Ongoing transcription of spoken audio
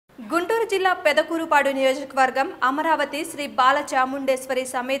జిల్లా పెదకూరుపాడు నియోజకవర్గం అమరావతి శ్రీ బాలచాముండేశ్వరి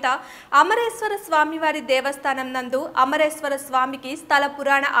సమేత అమరేశ్వర స్వామివారి దేవస్థానం నందు అమరేశ్వర స్వామికి స్థల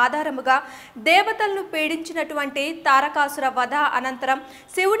పురాణ ఆధారముగా దేవతలను పీడించినటువంటి తారకాసుర వధ అనంతరం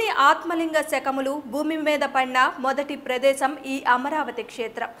శివుని ఆత్మలింగ శకములు భూమి మీద పడిన మొదటి ప్రదేశం ఈ అమరావతి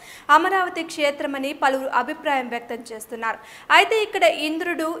క్షేత్రం. అమరావతి క్షేత్రమని పలువురు అభిప్రాయం వ్యక్తం చేస్తున్నారు. అయితే ఇక్కడ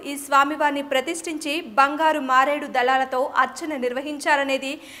ఇంద్రుడు ఈ స్వామివారిని ప్రతిష్ఠించి బంగారు మారేడు దళాలతో అర్చన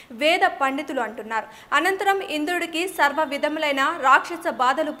నిర్వహించారనేది వేద పండితులు అంటున్నారు. అనంతరం ఇంద్రుడికి సర్వ విధములైన రాక్షస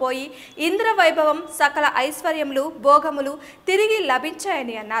బాధలు పోయి ఇంద్ర వైభవం సకల ఐశ్వర్యములు భోగములు తిరిగి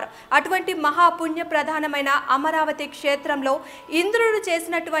లభించాయని అన్నారు. అటువంటి మహాపుణ్య ప్రధానమైన అమరావతి క్షేత్రంలో ఇంద్రుడు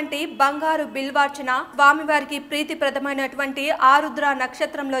చేసినటువంటి బంగారు బిల్వార్చన స్వామివారికి ప్రీతిప్రదమైనటువంటి ఆరుద్ర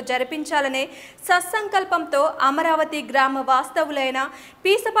నక్షత్రంలో జరిపించాలనే సత్సంకల్పంతో అమరావతి గ్రామ వాస్తవులైన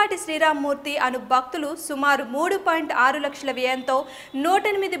పీసపాటి శ్రీరామ్మూర్తి అను భక్తులు సుమారు 3.6 లక్షల వ్యయంతో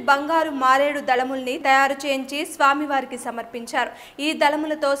 108 బంగారు మారేడు దళముల్ని తయారు చేయించి స్వామివారికి సమర్పించారు. ఈ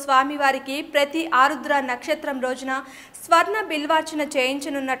దళములతో స్వామివారికి ప్రతి ఆరుద్ర నక్షత్రం రోజున స్వర్ణ బిల్వార్చన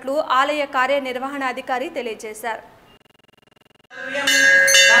చేయించనున్నట్లు ఆలయ కార్యనిర్వహణాధికారి తెలియజేశారు.